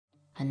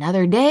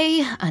Another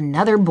day,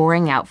 another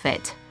boring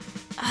outfit.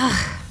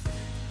 Ugh.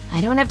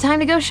 I don't have time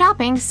to go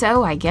shopping,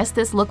 so I guess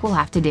this look will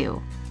have to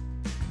do.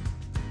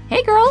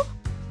 Hey, girl!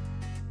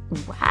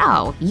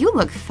 Wow, you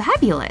look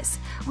fabulous!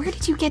 Where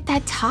did you get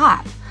that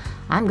top?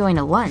 I'm going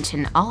to lunch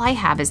and all I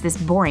have is this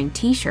boring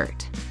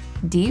t-shirt.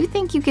 Do you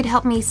think you could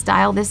help me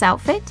style this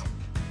outfit?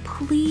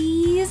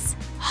 Please?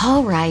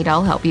 Alright,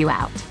 I'll help you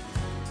out.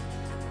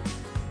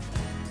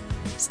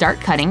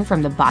 Start cutting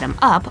from the bottom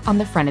up on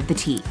the front of the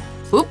tee.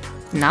 Oop,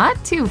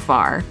 not too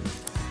far.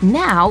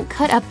 Now,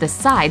 cut up the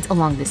sides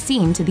along the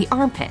seam to the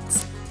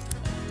armpits.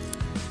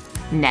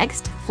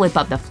 Next, flip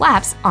up the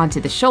flaps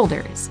onto the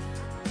shoulders.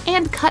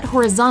 And cut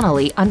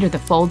horizontally under the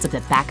folds of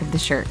the back of the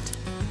shirt.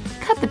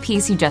 Cut the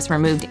piece you just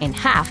removed in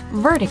half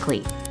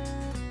vertically.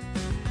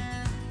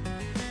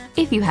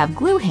 If you have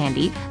glue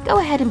handy, go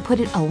ahead and put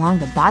it along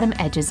the bottom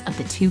edges of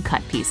the two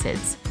cut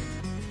pieces.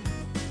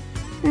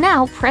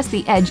 Now press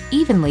the edge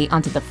evenly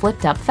onto the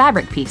flipped up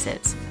fabric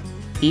pieces.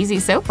 Easy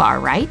so far,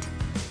 right?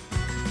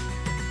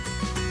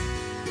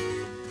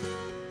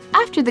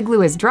 After the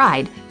glue is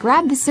dried,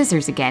 grab the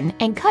scissors again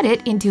and cut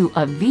it into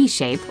a V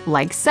shape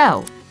like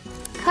so.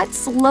 Cut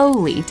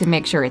slowly to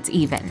make sure it's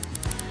even.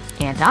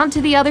 And onto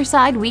the other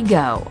side we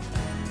go.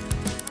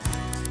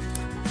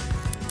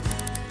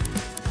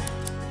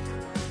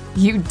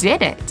 You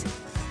did it!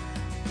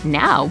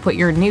 Now put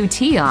your new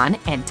tee on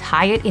and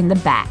tie it in the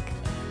back.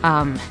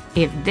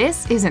 If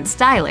this isn't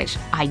stylish,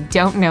 I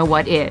don't know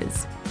what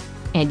is.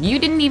 And you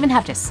didn't even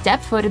have to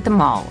step foot at the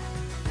mall.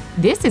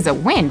 This is a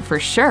win for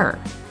sure.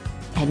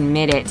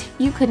 Admit it,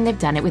 you couldn't have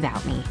done it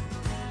without me.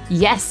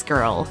 Yes,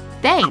 girl,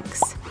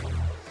 thanks!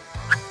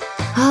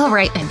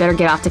 Alright, I better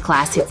get off to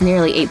class, it's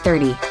nearly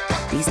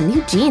 8:30. These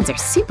new jeans are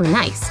super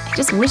nice, I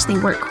just wish they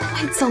weren't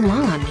quite so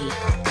long on me.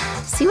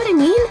 See what I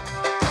mean?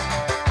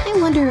 I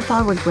wonder if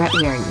I'll regret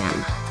wearing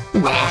them.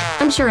 Nah,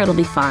 I'm sure it'll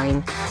be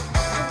fine.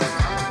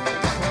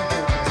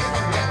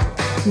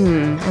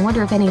 I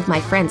wonder if any of my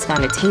friends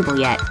found a table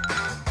yet.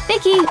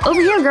 Vicky, over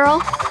here,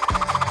 girl!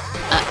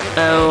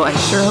 Uh-oh, I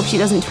sure hope she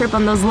doesn't trip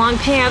on those long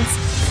pants.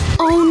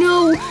 Oh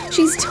no,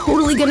 she's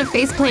totally gonna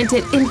faceplant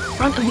it in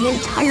front of the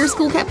entire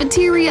school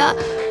cafeteria.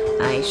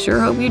 I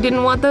sure hope you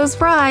didn't want those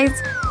fries.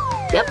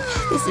 Yep,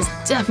 this is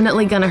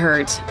definitely gonna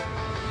hurt.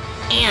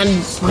 And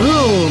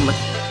boom!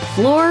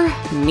 Floor,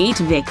 meet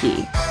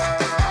Vicky.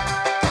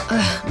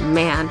 Ugh,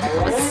 man,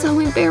 that was so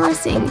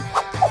embarrassing.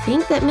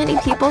 Think that many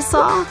people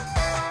saw?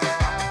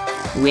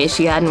 Wish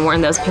you hadn't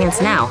worn those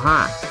pants now,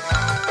 huh?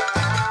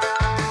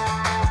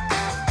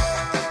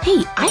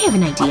 Hey, I have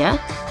an idea.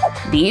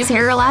 These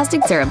hair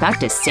elastics are about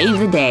to save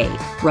the day.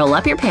 Roll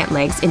up your pant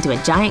legs into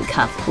a giant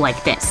cuff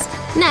like this.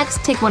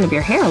 Next, take one of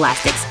your hair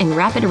elastics and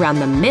wrap it around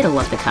the middle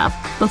of the cuff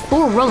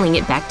before rolling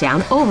it back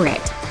down over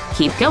it.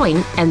 Keep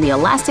going, and the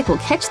elastic will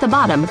catch the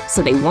bottom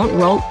so they won't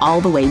roll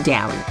all the way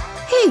down.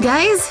 Hey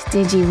guys,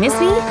 did you miss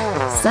me?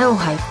 So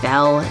I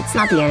fell. It's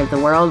not the end of the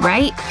world,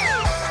 right?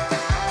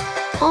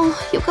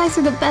 Oh, you guys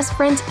are the best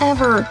friends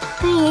ever.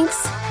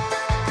 Thanks.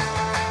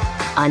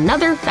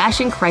 Another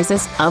fashion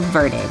crisis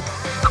averted.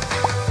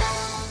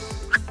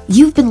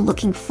 You've been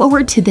looking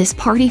forward to this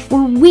party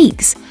for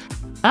weeks.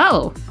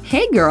 Oh,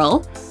 hey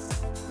girl.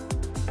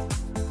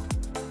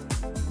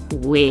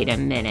 Wait a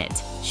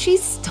minute. She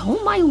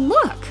stole my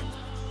look.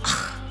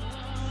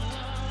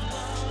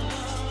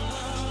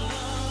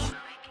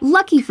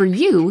 Lucky for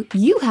you,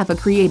 you have a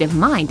creative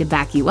mind to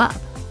back you up.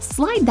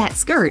 Slide that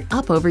skirt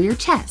up over your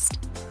chest.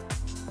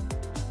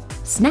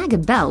 Snag a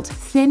belt,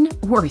 thin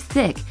or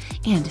thick,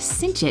 and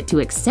cinch it to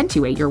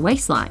accentuate your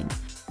waistline.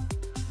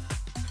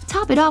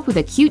 Top it off with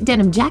a cute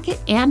denim jacket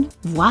and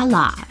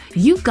voila!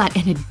 You've got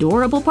an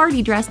adorable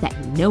party dress that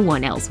no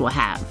one else will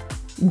have.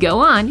 Go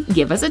on,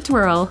 give us a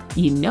twirl.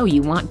 You know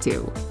you want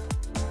to.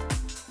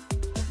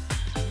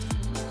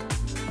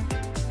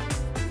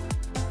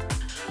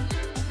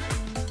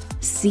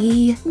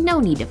 See, no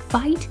need to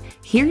fight.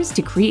 Here's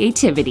to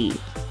creativity.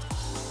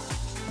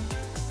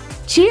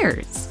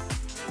 Cheers!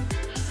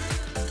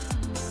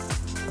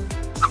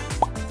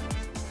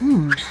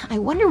 I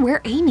wonder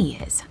where Amy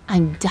is.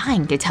 I'm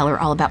dying to tell her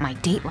all about my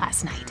date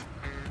last night.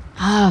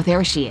 Oh,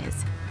 there she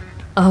is.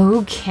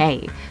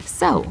 Okay,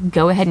 so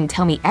go ahead and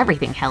tell me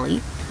everything,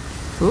 Helly.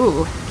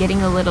 Ooh,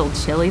 getting a little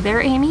chilly there,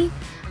 Amy?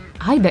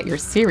 I bet you're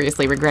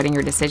seriously regretting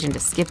your decision to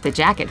skip the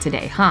jacket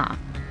today, huh?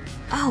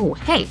 Oh,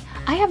 hey,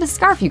 I have a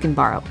scarf you can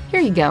borrow.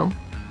 Here you go.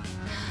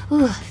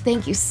 Ooh,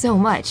 thank you so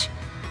much.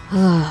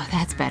 Oh,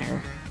 that's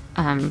better.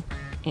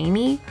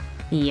 Amy?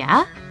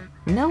 Yeah?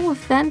 No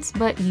offense,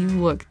 but you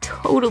look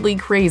totally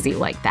crazy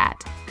like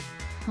that.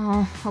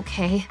 Oh,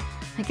 okay.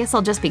 I guess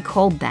I'll just be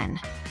cold then.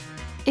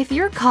 If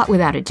you're caught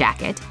without a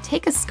jacket,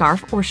 take a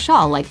scarf or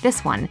shawl like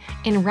this one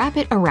and wrap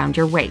it around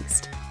your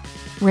waist.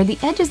 Where the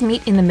edges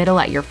meet in the middle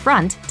at your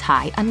front,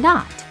 tie a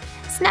knot.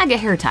 Snag a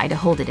hair tie to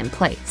hold it in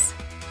place.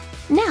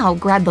 Now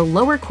grab the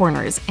lower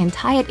corners and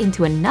tie it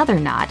into another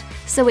knot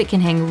so it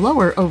can hang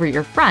lower over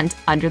your front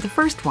under the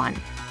first one.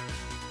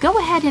 Go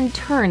ahead and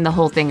turn the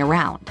whole thing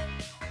around.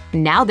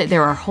 Now that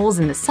there are holes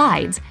in the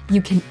sides,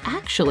 you can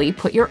actually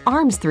put your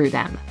arms through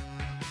them.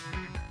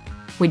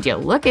 Would you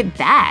look at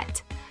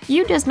that?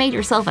 You just made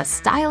yourself a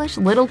stylish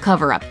little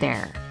cover up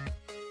there.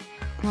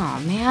 Aw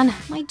man,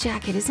 my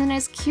jacket isn't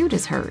as cute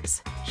as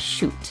hers.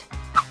 Shoot.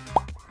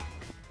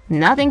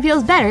 Nothing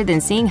feels better than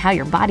seeing how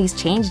your body's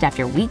changed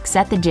after weeks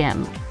at the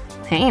gym.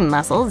 Hey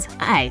muscles,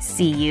 I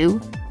see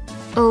you.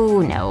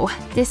 Oh no,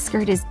 this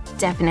skirt is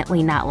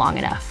definitely not long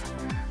enough.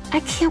 I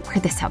can't wear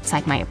this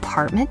outside my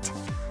apartment.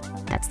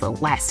 That's the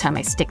last time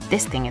I stick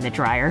this thing in the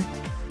dryer.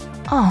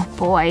 Oh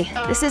boy,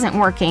 this isn't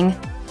working.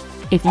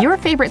 If your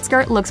favorite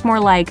skirt looks more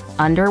like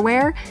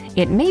underwear,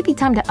 it may be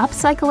time to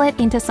upcycle it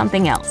into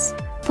something else.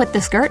 Put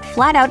the skirt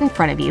flat out in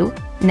front of you.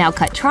 Now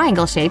cut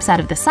triangle shapes out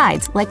of the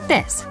sides like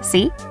this,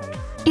 see?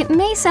 It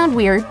may sound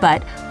weird,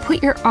 but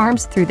put your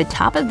arms through the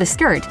top of the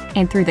skirt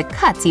and through the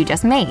cuts you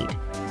just made.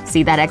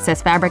 See that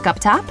excess fabric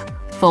up top?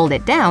 Fold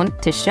it down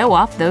to show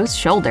off those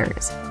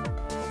shoulders.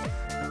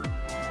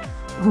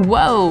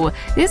 Whoa,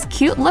 this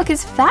cute look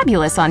is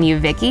fabulous on you,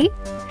 Vicky.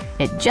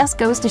 It just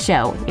goes to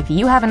show, if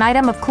you have an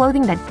item of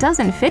clothing that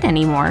doesn't fit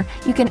anymore,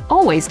 you can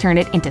always turn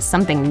it into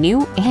something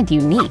new and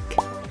unique.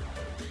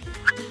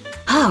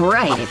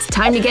 Alright, it's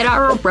time to get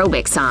our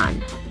aerobics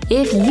on.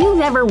 If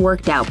you've ever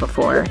worked out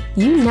before,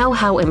 you know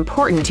how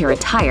important your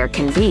attire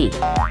can be.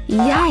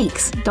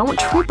 Yikes, don't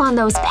trip on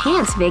those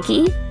pants,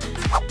 Vicky.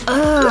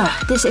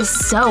 Ugh, this is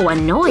so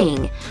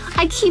annoying.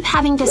 I keep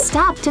having to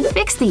stop to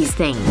fix these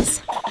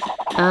things.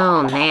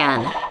 Oh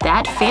man,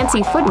 that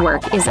fancy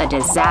footwork is a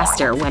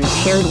disaster when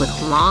paired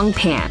with long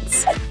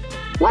pants.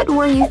 What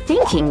were you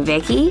thinking,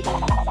 Vicky?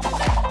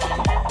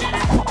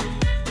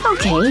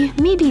 Okay,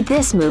 maybe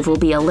this move will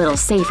be a little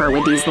safer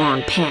with these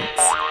long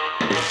pants.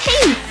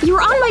 Hey, you're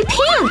on my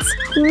pants!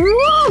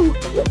 Whoa!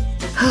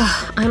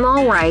 I'm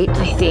alright,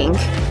 I think.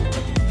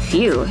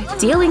 Phew,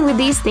 dealing with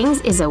these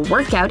things is a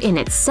workout in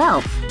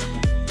itself.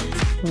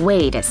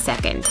 Wait a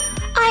second.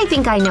 I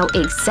think I know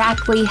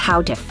exactly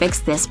how to fix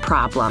this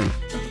problem.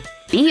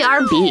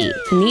 BRB,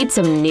 need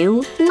some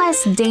new,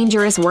 less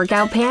dangerous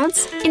workout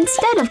pants?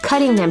 Instead of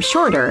cutting them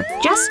shorter,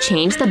 just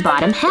change the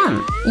bottom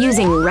hem.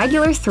 Using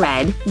regular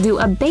thread, do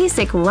a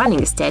basic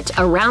running stitch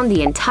around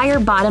the entire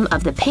bottom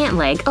of the pant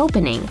leg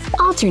opening,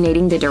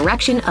 alternating the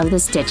direction of the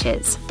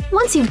stitches.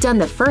 Once you've done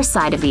the first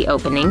side of the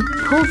opening,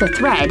 pull the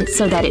thread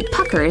so that it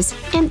puckers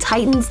and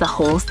tightens the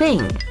whole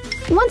thing.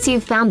 Once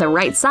you've found the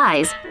right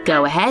size,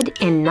 go ahead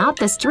and knot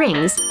the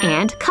strings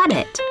and cut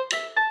it.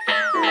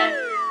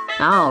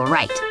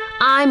 Alright,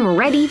 I'm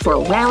ready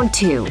for round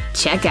 2.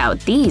 Check out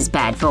these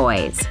bad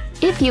boys.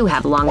 If you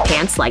have long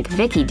pants like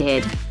Vicky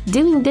did,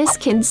 doing this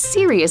can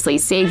seriously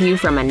save you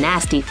from a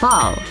nasty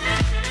fall.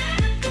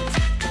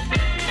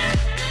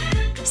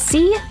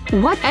 See?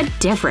 What a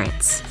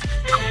difference!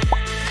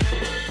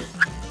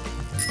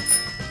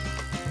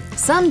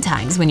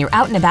 Sometimes when you're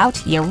out and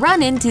about, you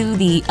run into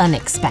the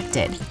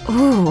unexpected.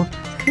 Ooh,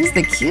 who's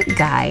the cute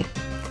guy?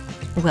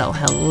 Well,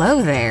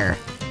 hello there.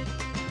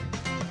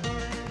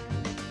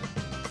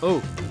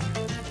 Oh.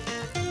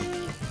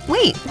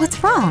 Wait,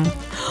 what's wrong?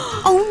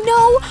 Oh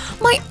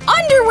no! My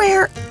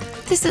underwear!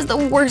 This is the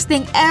worst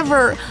thing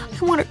ever!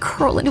 I want to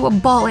curl into a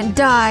ball and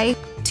die.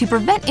 To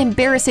prevent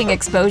embarrassing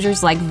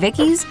exposures like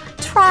Vicky's,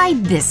 try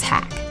this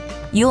hack.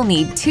 You'll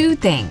need 2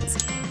 things: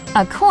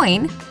 a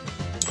coin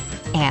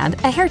and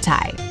a hair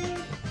tie.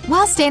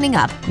 While standing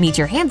up, meet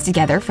your hands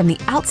together from the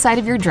outside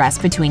of your dress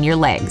between your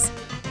legs.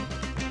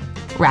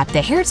 Wrap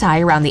the hair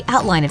tie around the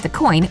outline of the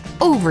coin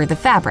over the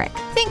fabric.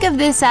 Think of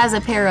this as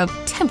a pair of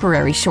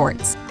temporary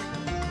shorts.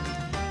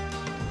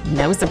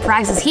 No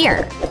surprises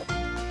here.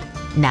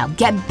 Now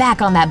get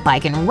back on that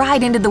bike and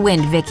ride into the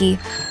wind, Vicky.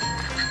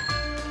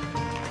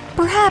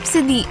 Perhaps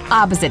in the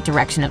opposite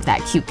direction of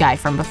that cute guy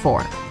from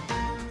before.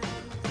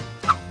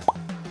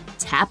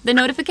 Tap the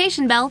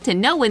notification bell to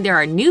know when there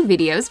are new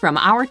videos from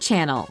our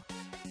channel.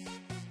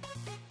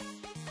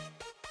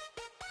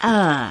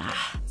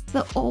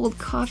 The old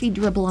coffee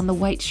dribble on the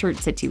white shirt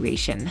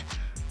situation.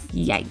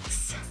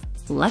 Yikes.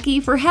 Lucky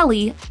for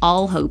Helly,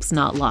 all hope's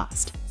not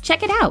lost.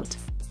 Check it out.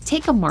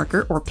 Take a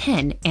marker or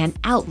pen and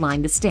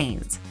outline the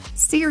stains.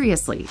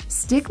 Seriously,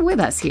 stick with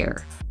us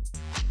here.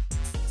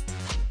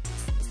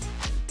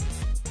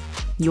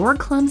 Your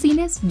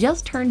clumsiness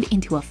just turned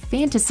into a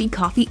fantasy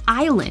coffee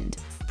island.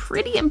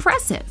 Pretty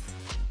impressive.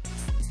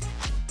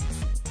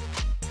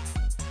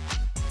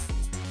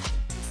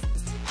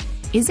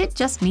 Is it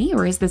just me,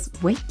 or is this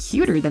way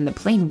cuter than the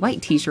plain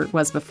white t-shirt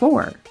was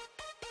before?